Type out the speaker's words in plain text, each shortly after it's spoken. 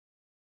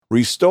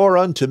Restore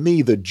unto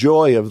me the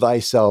joy of thy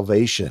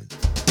salvation.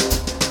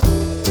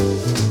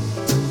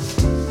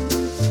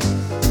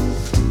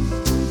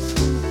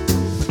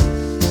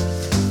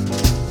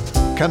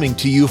 Coming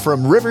to you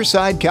from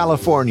Riverside,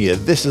 California,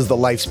 this is the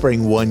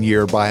LifeSpring One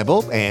Year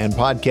Bible, and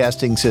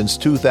podcasting since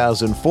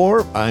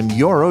 2004, I'm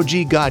your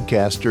OG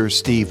Godcaster,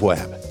 Steve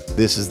Webb.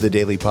 This is the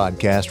daily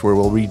podcast where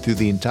we'll read through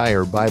the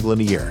entire Bible in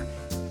a year.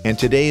 And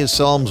today is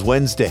Psalms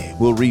Wednesday.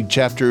 We'll read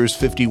chapters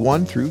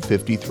 51 through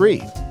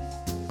 53.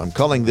 I'm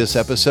calling this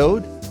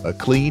episode, A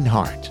Clean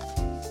Heart.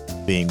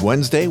 Being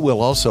Wednesday,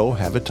 we'll also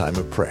have a time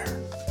of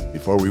prayer.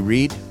 Before we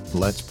read,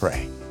 let's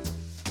pray.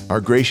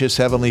 Our gracious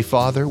Heavenly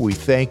Father, we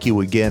thank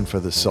you again for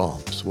the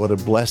Psalms. What a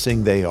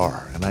blessing they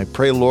are. And I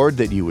pray, Lord,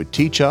 that you would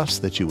teach us,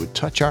 that you would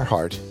touch our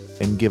heart,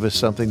 and give us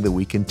something that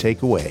we can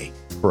take away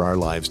for our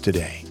lives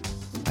today.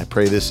 I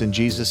pray this in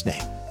Jesus'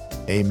 name.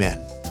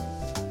 Amen.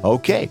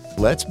 Okay,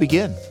 let's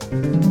begin.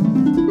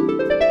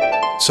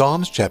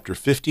 Psalms chapter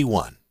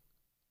 51.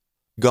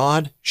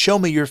 God, show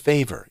me your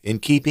favor in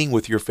keeping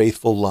with your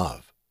faithful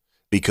love.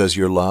 Because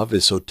your love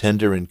is so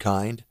tender and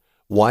kind,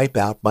 wipe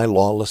out my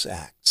lawless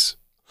acts.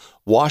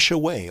 Wash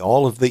away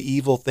all of the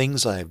evil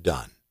things I have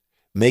done.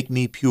 Make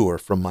me pure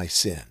from my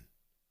sin.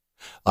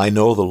 I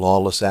know the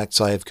lawless acts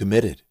I have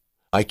committed.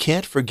 I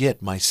can't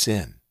forget my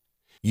sin.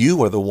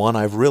 You are the one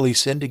I've really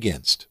sinned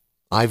against.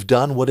 I've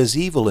done what is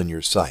evil in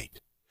your sight.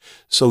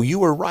 So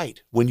you are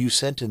right when you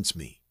sentence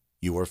me.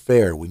 You are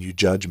fair when you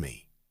judge me.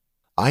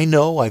 I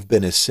know I've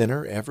been a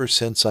sinner ever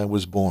since I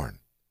was born.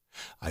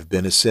 I've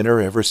been a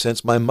sinner ever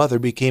since my mother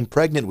became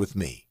pregnant with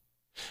me.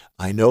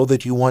 I know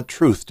that you want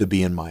truth to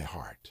be in my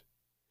heart.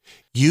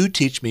 You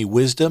teach me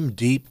wisdom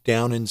deep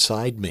down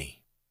inside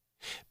me.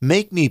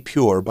 Make me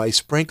pure by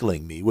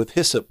sprinkling me with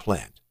hyssop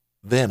plant.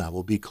 Then I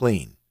will be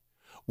clean.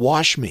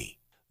 Wash me.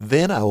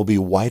 Then I will be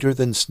whiter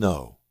than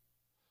snow.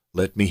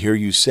 Let me hear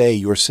you say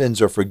your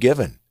sins are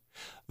forgiven.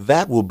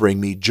 That will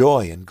bring me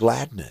joy and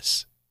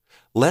gladness.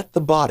 Let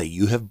the body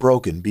you have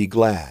broken be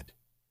glad.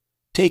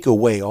 Take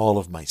away all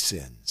of my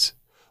sins.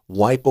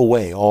 Wipe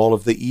away all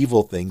of the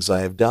evil things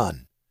I have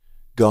done.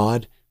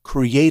 God,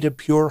 create a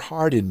pure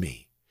heart in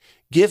me.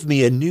 Give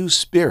me a new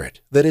spirit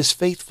that is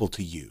faithful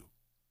to you.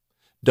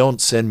 Don't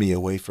send me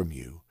away from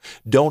you.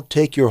 Don't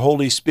take your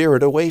Holy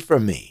Spirit away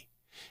from me.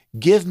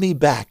 Give me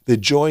back the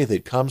joy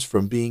that comes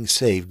from being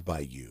saved by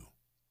you.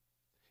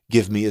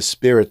 Give me a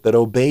spirit that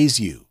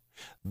obeys you.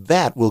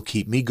 That will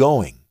keep me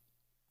going.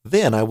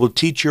 Then I will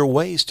teach your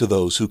ways to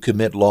those who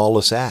commit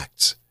lawless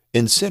acts,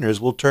 and sinners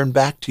will turn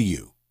back to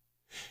you.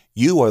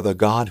 You are the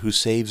God who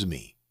saves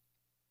me.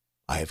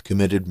 I have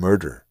committed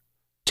murder.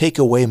 Take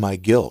away my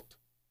guilt.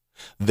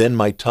 Then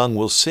my tongue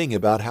will sing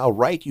about how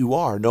right you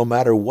are no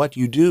matter what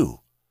you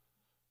do.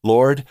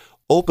 Lord,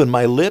 open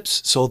my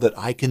lips so that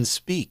I can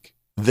speak.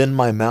 Then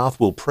my mouth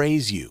will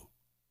praise you.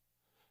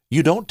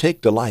 You don't take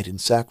delight in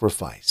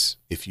sacrifice.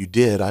 If you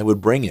did, I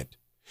would bring it.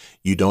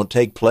 You don't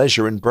take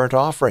pleasure in burnt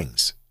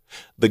offerings.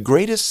 The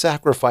greatest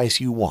sacrifice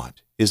you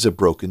want is a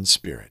broken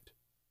spirit.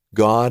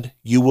 God,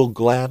 you will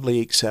gladly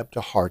accept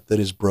a heart that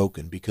is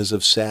broken because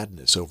of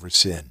sadness over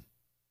sin.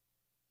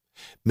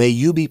 May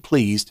you be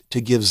pleased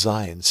to give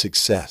Zion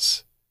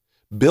success.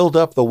 Build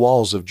up the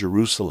walls of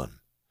Jerusalem.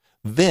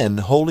 Then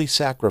holy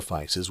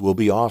sacrifices will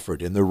be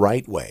offered in the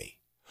right way.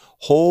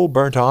 Whole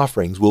burnt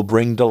offerings will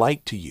bring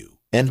delight to you,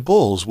 and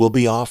bulls will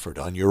be offered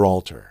on your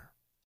altar.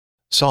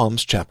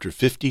 Psalms chapter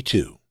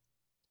 52.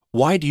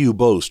 Why do you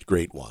boast,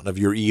 great one, of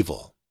your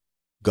evil?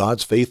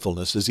 God's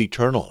faithfulness is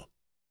eternal.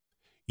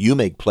 You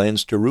make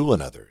plans to ruin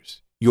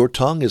others. Your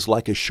tongue is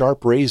like a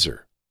sharp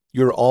razor.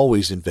 You're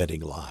always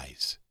inventing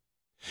lies.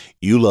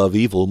 You love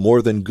evil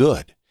more than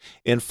good,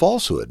 and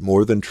falsehood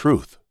more than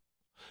truth.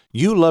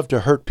 You love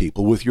to hurt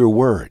people with your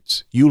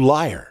words, you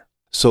liar,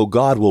 so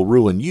God will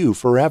ruin you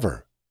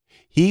forever.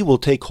 He will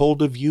take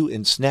hold of you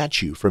and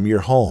snatch you from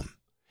your home.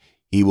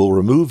 He will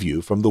remove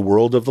you from the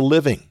world of the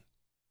living.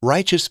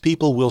 Righteous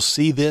people will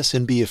see this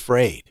and be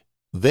afraid.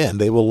 Then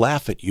they will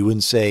laugh at you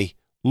and say,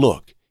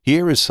 "Look,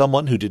 here is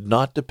someone who did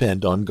not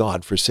depend on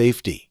God for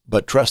safety,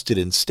 but trusted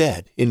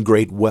instead in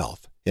great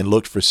wealth and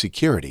looked for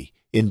security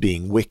in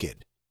being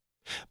wicked.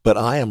 But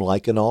I am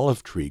like an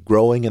olive tree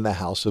growing in the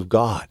house of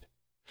God.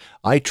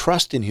 I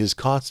trust in His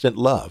constant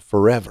love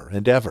forever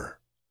and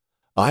ever.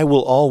 I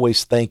will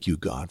always thank you,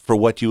 God, for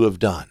what you have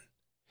done.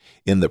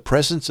 In the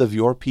presence of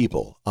your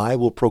people, I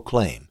will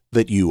proclaim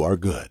that you are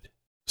good.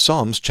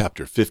 Psalms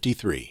chapter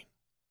 53.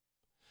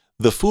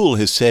 The fool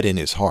has said in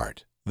his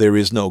heart, "There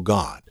is no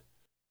God."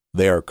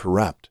 They are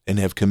corrupt and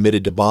have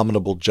committed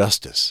abominable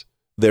justice.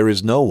 There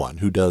is no one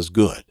who does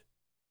good.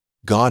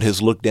 God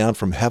has looked down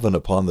from heaven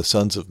upon the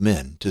sons of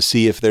men to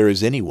see if there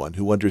is anyone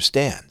who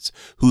understands,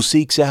 who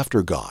seeks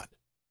after God.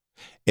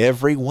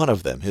 Every one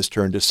of them has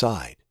turned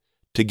aside.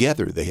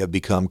 Together they have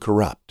become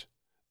corrupt.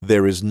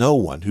 There is no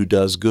one who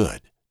does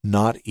good,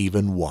 not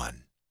even one.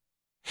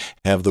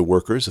 Have the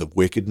workers of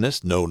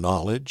wickedness no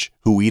knowledge,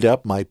 who eat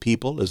up my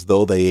people as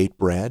though they ate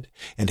bread,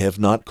 and have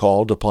not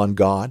called upon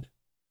God?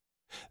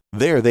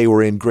 There they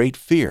were in great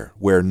fear,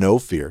 where no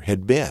fear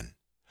had been.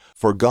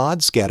 For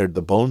God scattered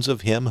the bones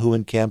of him who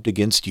encamped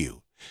against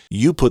you.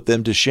 You put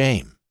them to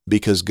shame,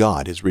 because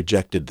God has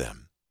rejected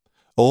them.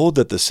 Oh,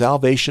 that the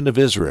salvation of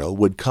Israel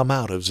would come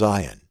out of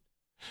Zion.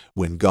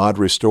 When God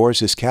restores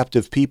his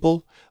captive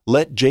people,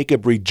 let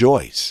Jacob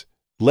rejoice.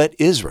 Let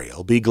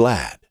Israel be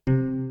glad.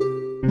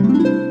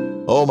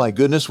 Oh my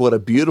goodness, what a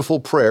beautiful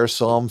prayer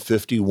Psalm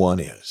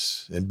 51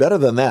 is. And better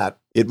than that,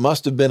 it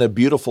must have been a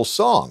beautiful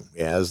song,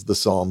 as the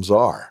Psalms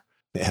are.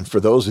 And for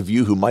those of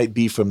you who might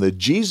be from the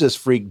Jesus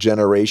freak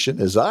generation,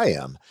 as I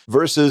am,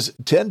 verses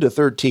 10 to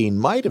 13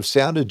 might have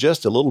sounded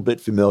just a little bit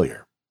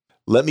familiar.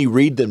 Let me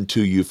read them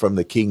to you from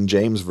the King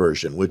James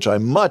Version, which I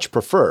much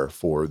prefer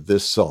for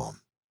this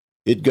psalm.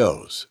 It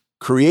goes,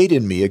 "Create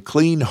in me a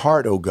clean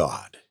heart, O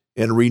God,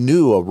 and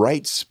renew a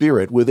right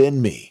spirit within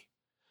me.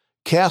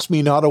 Cast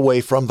me not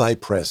away from thy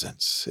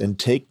presence, and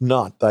take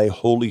not thy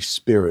Holy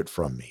Spirit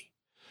from me.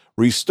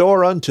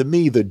 Restore unto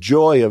me the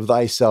joy of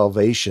thy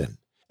salvation,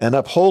 and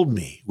uphold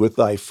me with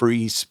thy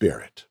free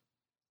spirit."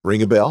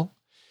 Ring a bell?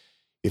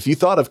 If you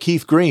thought of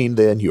Keith Green,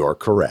 then you're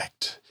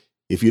correct.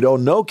 If you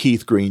don't know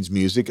Keith Green's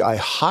music, I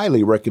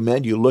highly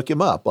recommend you look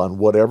him up on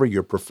whatever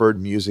your preferred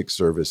music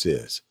service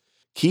is.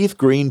 Keith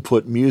Green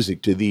put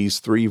music to these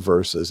 3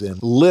 verses,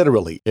 and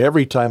literally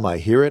every time I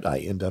hear it, I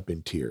end up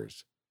in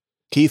tears.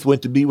 Keith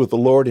went to be with the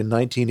Lord in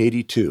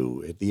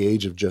 1982 at the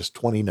age of just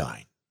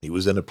 29. He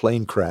was in a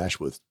plane crash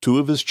with 2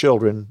 of his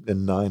children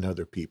and 9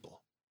 other people.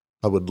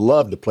 I would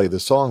love to play the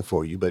song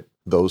for you, but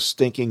those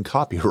stinking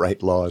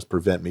copyright laws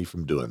prevent me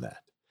from doing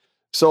that.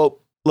 So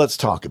let's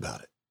talk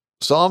about it.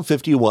 Psalm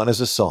 51 is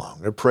a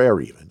song, a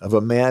prayer even, of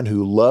a man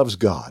who loves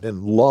God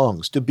and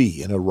longs to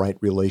be in a right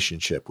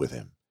relationship with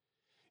him.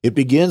 It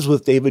begins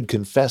with David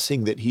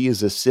confessing that he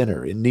is a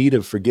sinner in need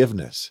of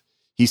forgiveness.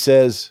 He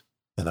says,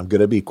 and I'm going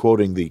to be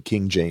quoting the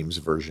King James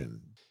Version.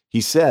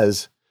 He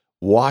says,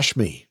 "Wash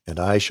me, and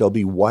I shall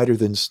be whiter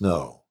than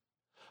snow.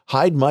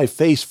 Hide my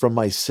face from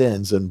my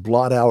sins and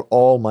blot out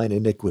all mine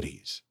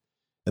iniquities."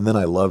 And then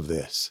I love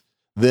this.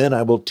 "Then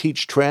I will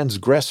teach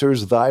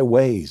transgressors thy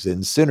ways,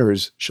 and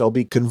sinners shall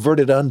be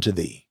converted unto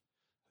thee."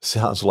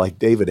 Sounds like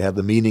David had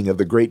the meaning of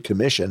the Great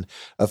Commission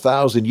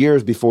 1,000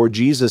 years before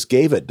Jesus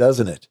gave it,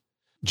 doesn't it?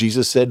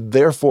 Jesus said,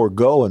 "Therefore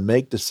go and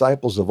make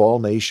disciples of all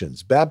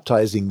nations,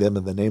 baptizing them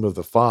in the name of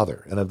the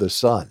Father, and of the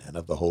Son, and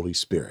of the Holy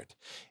Spirit,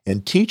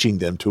 and teaching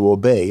them to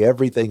obey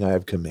everything I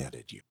have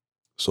commanded you."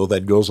 So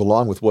that goes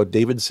along with what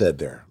David said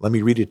there. Let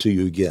me read it to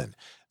you again.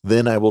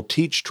 "Then I will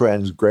teach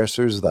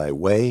transgressors thy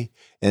way,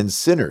 and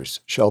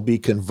sinners shall be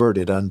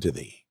converted unto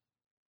thee."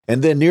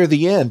 And then near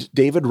the end,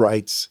 David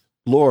writes,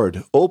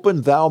 "Lord,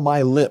 open thou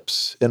my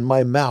lips, and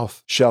my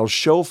mouth shall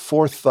show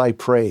forth thy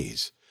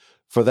praise.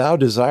 For thou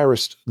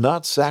desirest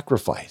not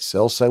sacrifice,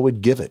 else I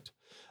would give it.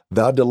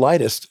 Thou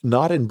delightest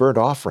not in burnt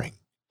offering.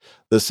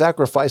 The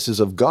sacrifices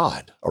of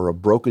God are a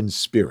broken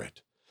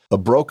spirit. A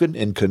broken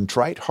and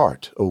contrite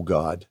heart, O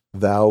God,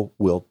 thou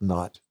wilt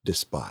not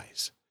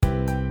despise."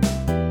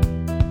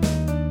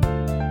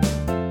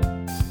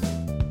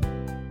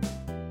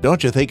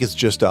 Don't you think it's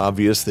just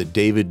obvious that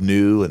David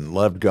knew and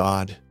loved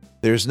God?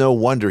 There's no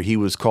wonder he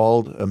was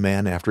called a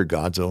man after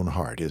God's own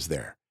heart, is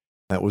there?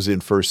 That was in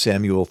 1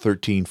 Samuel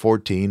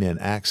 13:14 and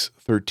Acts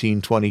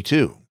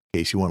 13:22, in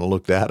case you want to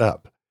look that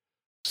up.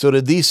 So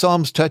did these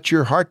Psalms touch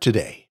your heart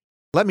today?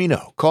 Let me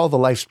know. Call the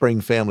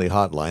LifeSpring Family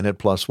Hotline at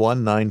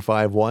 +1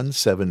 951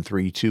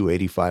 732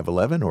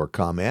 8511 or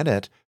comment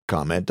at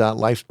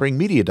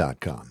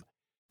comment.lifespringmedia.com.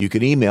 You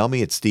can email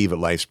me at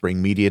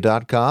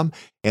steve@lifespringmedia.com,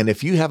 and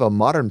if you have a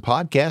modern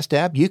podcast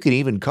app, you can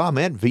even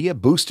comment via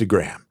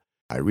Boostagram.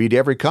 I read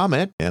every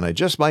comment, and I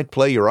just might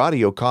play your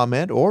audio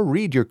comment or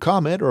read your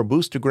comment or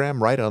Boostagram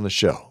right on the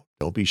show.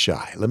 Don't be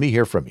shy. Let me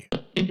hear from you.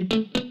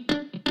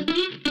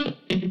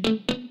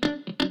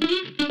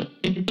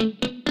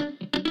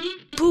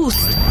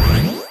 Boost.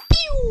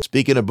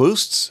 Speaking of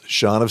boosts,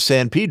 Sean of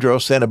San Pedro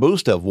sent a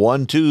boost of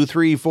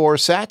 1234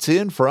 sats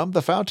in from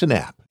the Fountain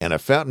app, and a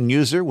Fountain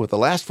user with the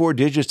last 4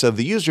 digits of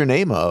the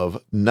username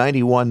of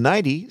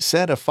 9190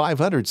 sent a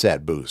 500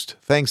 sat boost.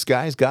 Thanks,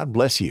 guys. God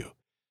bless you.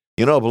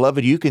 You know,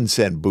 beloved, you can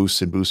send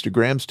boosts and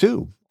boostergrams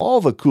too.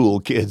 All the cool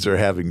kids are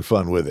having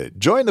fun with it.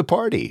 Join the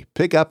party.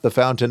 Pick up the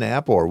Fountain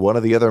app or one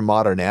of the other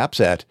modern apps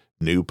at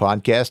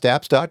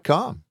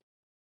newpodcastapps.com.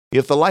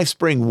 If the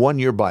LifeSpring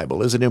 1-Year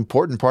Bible is an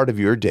important part of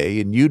your day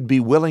and you'd be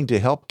willing to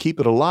help keep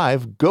it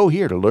alive, go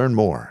here to learn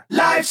more.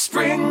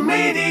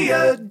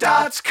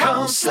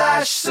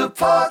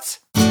 LifespringMedia.com/support.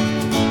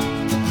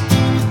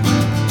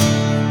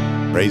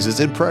 Praises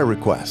and prayer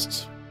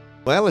requests.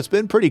 Well, it's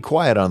been pretty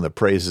quiet on the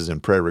praises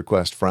and prayer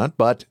request front,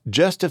 but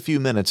just a few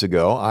minutes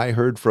ago, I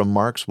heard from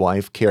Mark's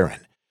wife,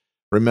 Karen.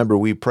 Remember,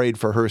 we prayed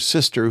for her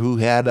sister who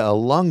had a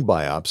lung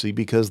biopsy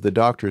because the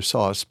doctor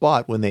saw a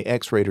spot when they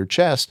x-rayed her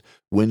chest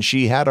when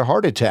she had a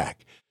heart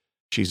attack.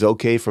 She's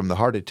okay from the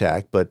heart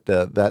attack, but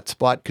that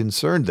spot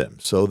concerned them.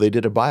 So they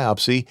did a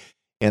biopsy,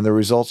 and the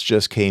results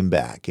just came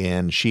back,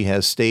 and she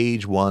has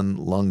stage 1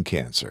 lung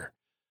cancer.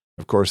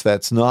 Of course,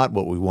 that's not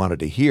what we wanted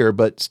to hear,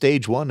 but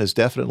stage 1 is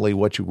definitely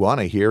what you want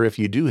to hear if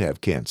you do have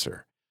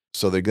cancer.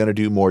 So they're going to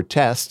do more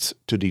tests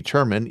to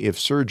determine if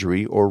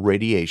surgery or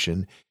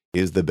radiation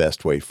is the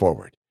best way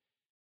forward.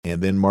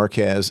 And then Mark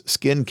has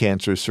skin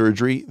cancer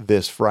surgery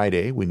this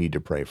Friday. We need to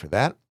pray for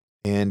that.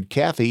 And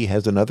Kathy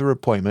has another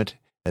appointment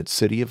at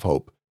City of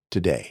Hope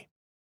today.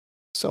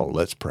 So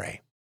let's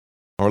pray.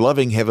 Our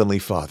loving Heavenly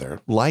Father,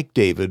 like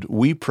David,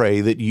 we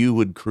pray that you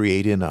would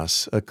create in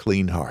us a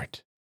clean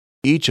heart.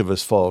 Each of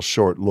us falls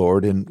short,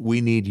 Lord, and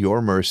we need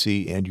your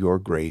mercy and your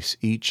grace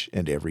each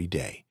and every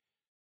day.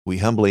 We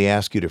humbly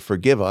ask you to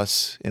forgive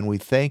us, and we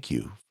thank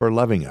you for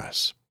loving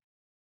us.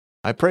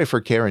 I pray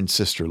for Karen's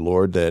sister,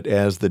 Lord, that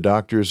as the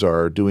doctors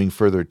are doing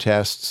further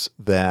tests,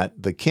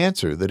 that the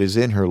cancer that is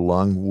in her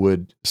lung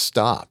would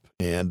stop,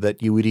 and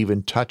that you would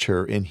even touch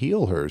her and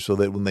heal her, so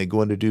that when they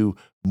go in to do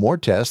more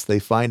tests, they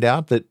find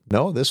out that,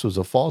 no, this was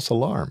a false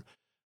alarm.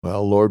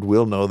 Well, Lord,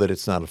 we'll know that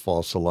it's not a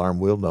false alarm.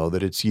 We'll know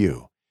that it's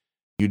you.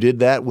 You did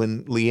that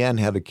when Leanne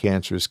had a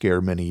cancer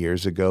scare many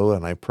years ago,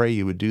 and I pray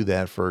you would do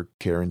that for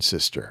Karen's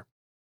sister.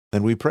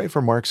 And we pray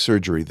for Mark's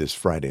surgery this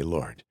Friday,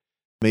 Lord.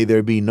 May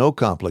there be no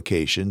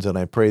complications, and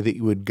I pray that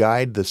you would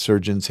guide the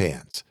surgeon's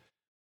hands.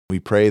 We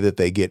pray that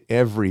they get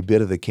every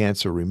bit of the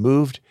cancer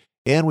removed,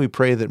 and we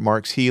pray that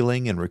Mark's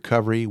healing and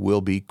recovery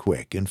will be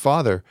quick. And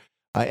Father,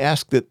 I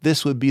ask that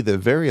this would be the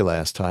very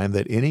last time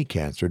that any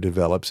cancer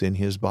develops in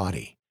his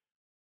body.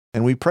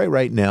 And we pray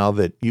right now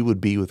that you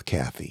would be with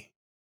Kathy.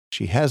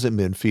 She hasn't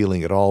been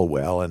feeling at all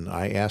well, and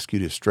I ask you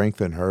to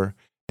strengthen her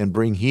and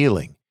bring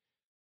healing.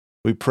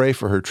 We pray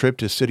for her trip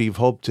to City of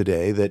Hope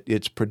today, that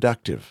it's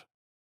productive.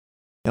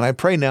 And I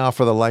pray now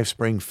for the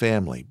LifeSpring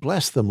family.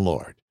 Bless them,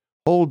 Lord.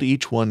 Hold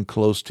each one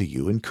close to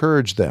you.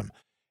 Encourage them.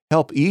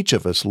 Help each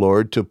of us,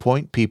 Lord, to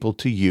point people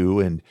to you,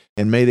 and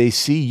may they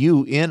see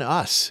you in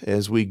us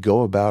as we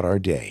go about our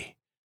day.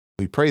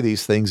 We pray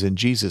these things in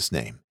Jesus'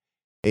 name.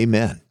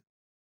 Amen.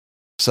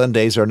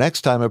 Sunday's our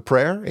next time of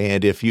prayer,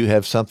 and if you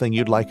have something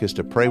you'd like us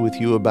to pray with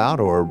you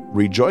about or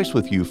rejoice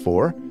with you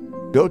for,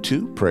 go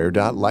to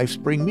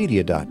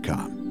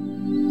prayer.lifespringmedia.com.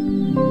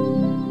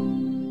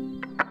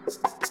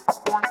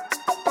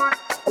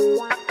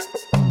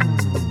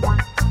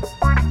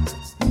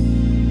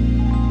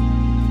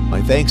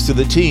 My thanks to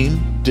the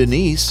team,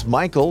 Denise,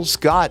 Michael,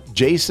 Scott,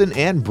 Jason,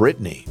 and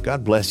Brittany.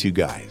 God bless you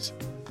guys.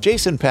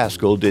 Jason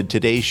Pascal did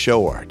today's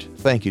show art.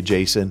 Thank you,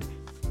 Jason.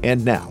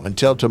 And now,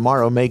 until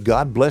tomorrow, may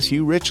God bless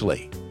you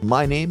richly.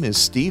 My name is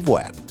Steve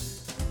Webb.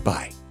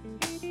 Bye.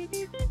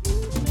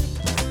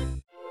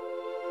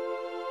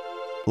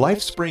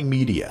 LifeSpring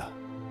Media,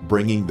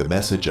 bringing the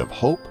message of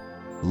hope,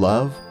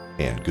 love,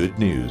 and good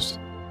news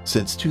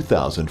since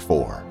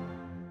 2004.